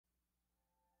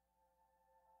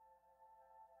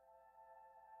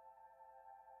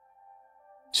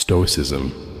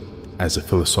Stoicism, as a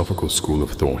philosophical school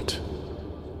of thought,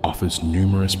 offers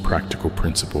numerous practical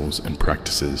principles and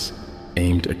practices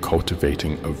aimed at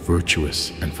cultivating a virtuous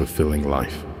and fulfilling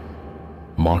life.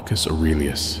 Marcus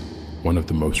Aurelius, one of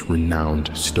the most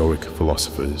renowned Stoic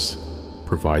philosophers,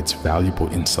 provides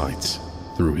valuable insights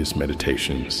through his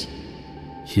meditations.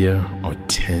 Here are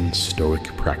 10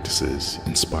 Stoic practices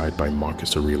inspired by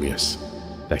Marcus Aurelius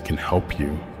that can help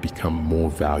you become more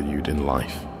valued in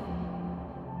life.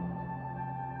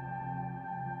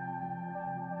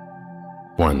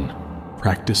 1.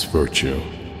 Practice virtue.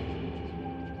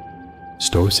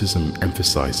 Stoicism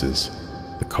emphasizes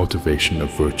the cultivation of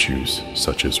virtues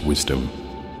such as wisdom,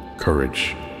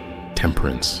 courage,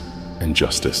 temperance, and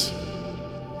justice.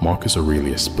 Marcus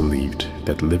Aurelius believed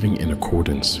that living in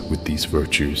accordance with these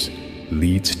virtues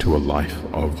leads to a life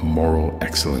of moral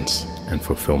excellence and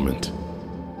fulfillment.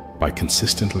 By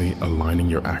consistently aligning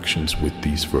your actions with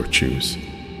these virtues,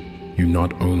 you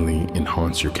not only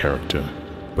enhance your character,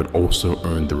 but also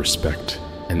earn the respect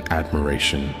and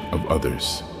admiration of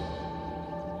others.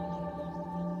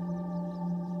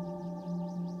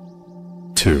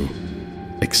 2.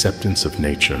 Acceptance of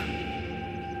nature.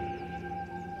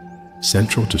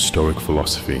 Central to Stoic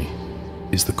philosophy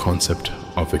is the concept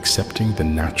of accepting the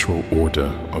natural order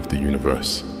of the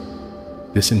universe.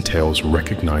 This entails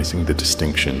recognizing the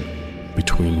distinction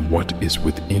between what is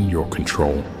within your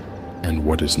control and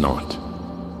what is not.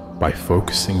 By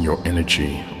focusing your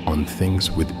energy on things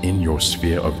within your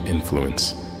sphere of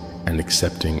influence and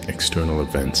accepting external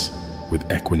events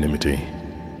with equanimity,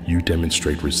 you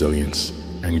demonstrate resilience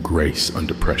and grace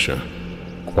under pressure,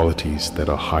 qualities that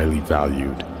are highly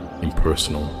valued in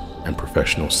personal and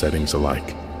professional settings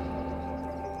alike.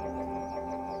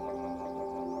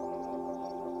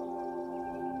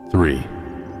 3.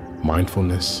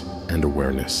 Mindfulness and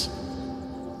awareness.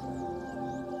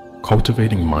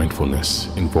 Cultivating mindfulness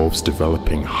involves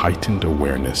developing heightened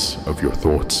awareness of your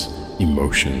thoughts,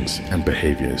 emotions, and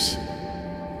behaviors.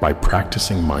 By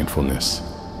practicing mindfulness,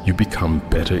 you become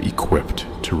better equipped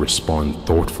to respond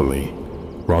thoughtfully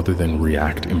rather than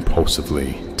react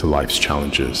impulsively to life's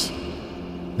challenges.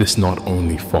 This not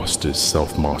only fosters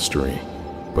self-mastery,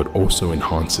 but also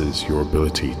enhances your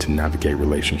ability to navigate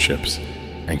relationships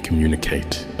and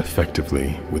communicate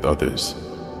effectively with others.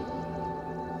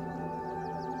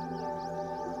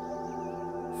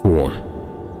 4.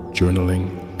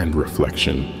 Journaling and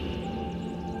reflection.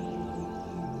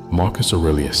 Marcus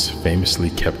Aurelius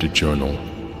famously kept a journal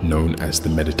known as the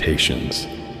Meditations,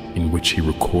 in which he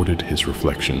recorded his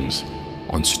reflections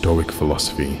on Stoic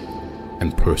philosophy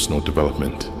and personal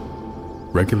development.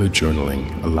 Regular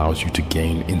journaling allows you to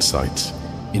gain insights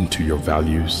into your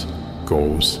values,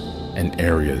 goals, and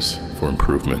areas for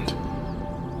improvement.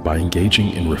 By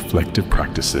engaging in reflective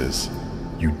practices,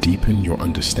 you deepen your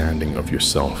understanding of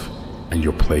yourself and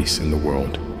your place in the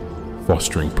world,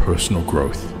 fostering personal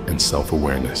growth and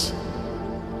self-awareness.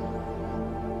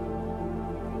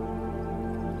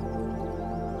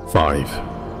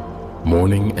 5.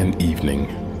 Morning and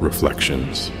evening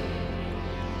reflections.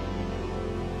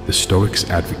 The Stoics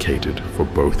advocated for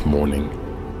both morning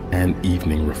and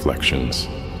evening reflections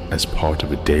as part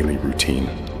of a daily routine.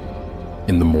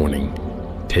 In the morning,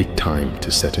 take time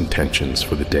to set intentions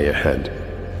for the day ahead,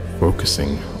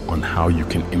 focusing on how you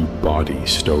can embody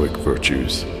Stoic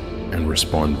virtues and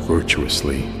respond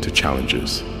virtuously to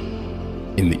challenges.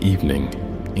 In the evening,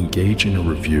 engage in a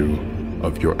review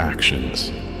of your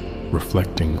actions,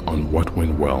 reflecting on what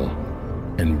went well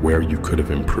and where you could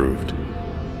have improved.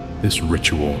 This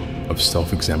ritual of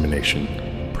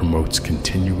self-examination promotes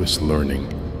continuous learning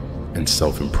and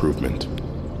self-improvement.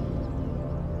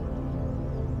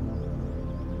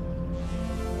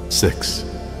 6.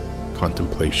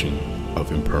 Contemplation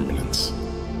of impermanence.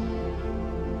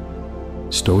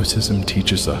 Stoicism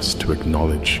teaches us to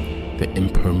acknowledge the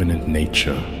impermanent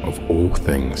nature of all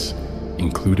things,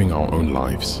 including our own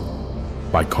lives.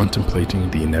 By contemplating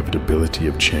the inevitability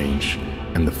of change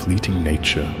and the fleeting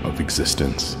nature of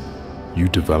existence, you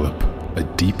develop a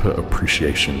deeper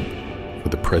appreciation for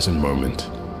the present moment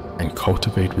and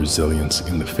cultivate resilience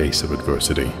in the face of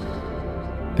adversity.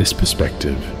 This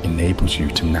perspective enables you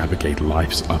to navigate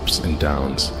life's ups and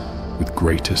downs with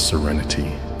greater serenity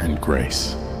and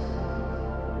grace.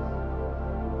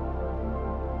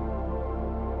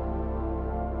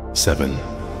 7.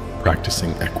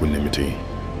 Practicing equanimity.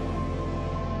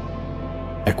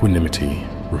 Equanimity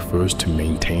refers to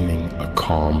maintaining a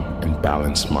calm and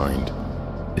balanced mind,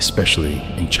 especially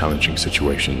in challenging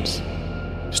situations.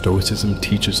 Stoicism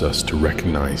teaches us to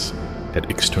recognize that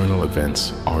external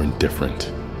events are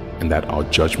indifferent and that our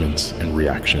judgments and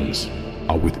reactions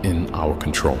are within our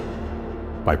control.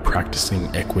 By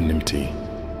practicing equanimity,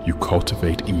 you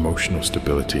cultivate emotional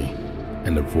stability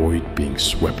and avoid being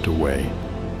swept away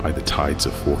by the tides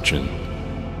of fortune.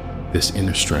 This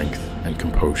inner strength and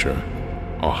composure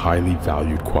are highly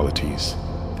valued qualities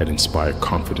that inspire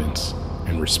confidence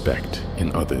and respect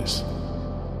in others.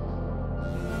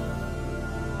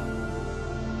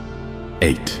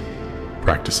 8.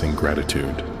 Practicing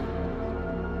gratitude.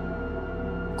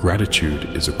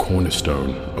 Gratitude is a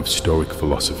cornerstone of Stoic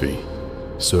philosophy,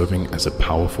 serving as a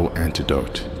powerful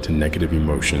antidote to negative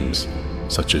emotions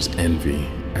such as envy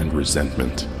and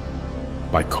resentment.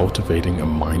 By cultivating a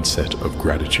mindset of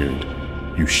gratitude,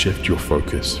 you shift your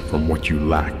focus from what you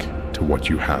lack to what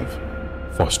you have,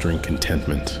 fostering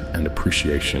contentment and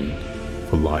appreciation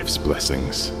for life's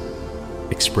blessings.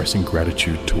 Expressing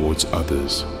gratitude towards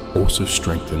others also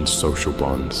strengthens social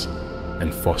bonds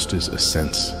and fosters a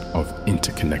sense of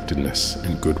interconnectedness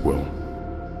and goodwill.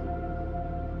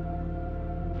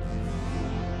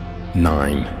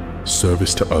 9.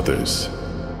 Service to others.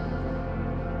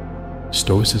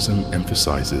 Stoicism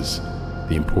emphasizes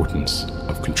the importance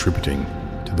of contributing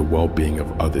to the well-being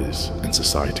of others and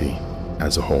society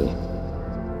as a whole.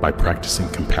 By practicing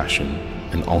compassion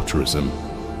and altruism,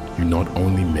 you not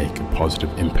only make a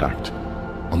positive impact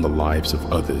on the lives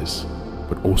of others,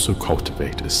 but also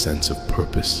cultivate a sense of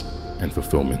purpose and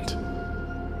fulfillment.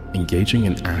 Engaging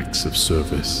in acts of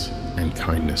service and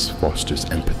kindness fosters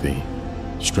empathy,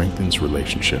 strengthens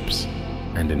relationships,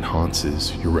 and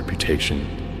enhances your reputation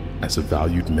as a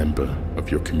valued member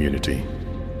of your community.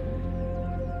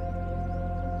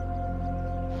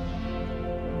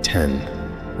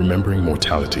 10. Remembering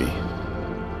mortality.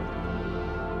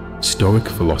 Stoic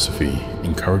philosophy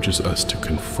encourages us to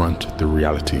confront the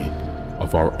reality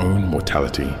of our own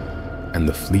mortality and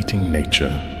the fleeting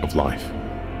nature of life.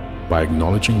 By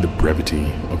acknowledging the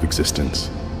brevity of existence,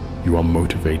 you are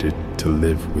motivated to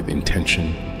live with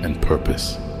intention and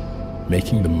purpose,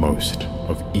 making the most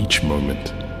of each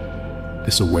moment.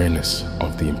 This awareness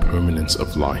of the impermanence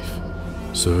of life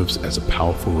serves as a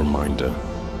powerful reminder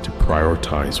to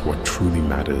prioritize what truly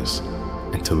matters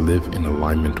and to live in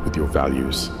alignment with your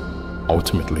values,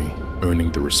 ultimately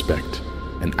earning the respect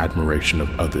and admiration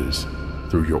of others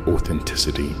through your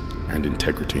authenticity and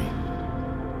integrity.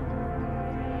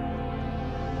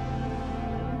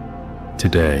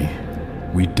 Today,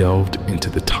 we delved into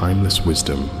the timeless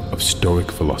wisdom of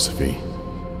Stoic philosophy,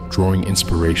 drawing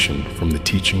inspiration from the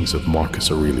teachings of Marcus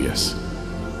Aurelius.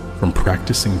 From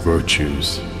practicing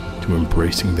virtues to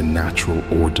embracing the natural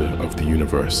order of the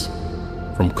universe,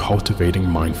 from cultivating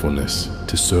mindfulness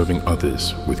to serving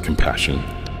others with compassion,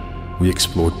 we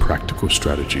explored practical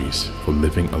strategies for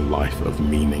living a life of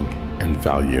meaning and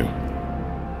value.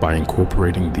 By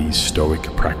incorporating these Stoic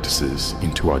practices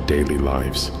into our daily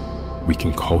lives, we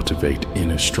can cultivate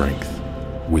inner strength,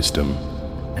 wisdom,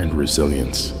 and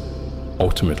resilience,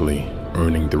 ultimately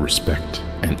earning the respect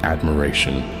and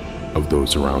admiration of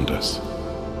those around us.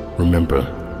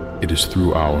 Remember, it is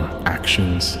through our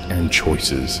actions and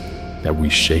choices that we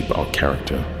shape our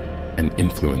character and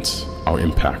influence our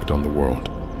impact on the world.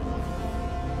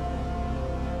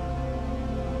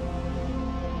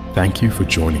 Thank you for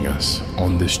joining us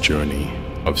on this journey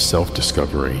of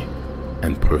self-discovery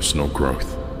and personal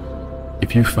growth.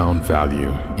 If you found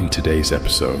value in today's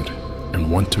episode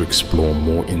and want to explore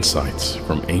more insights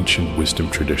from ancient wisdom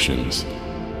traditions,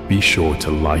 be sure to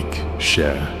like,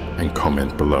 share, and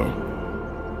comment below.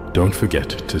 Don't forget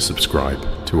to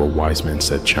subscribe to a Wise Man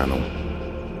Said channel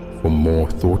for more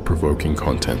thought-provoking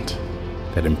content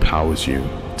that empowers you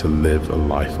to live a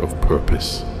life of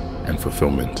purpose and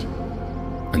fulfillment.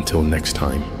 Until next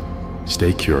time,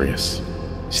 stay curious,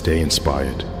 stay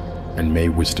inspired, and may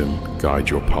wisdom guide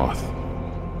your path.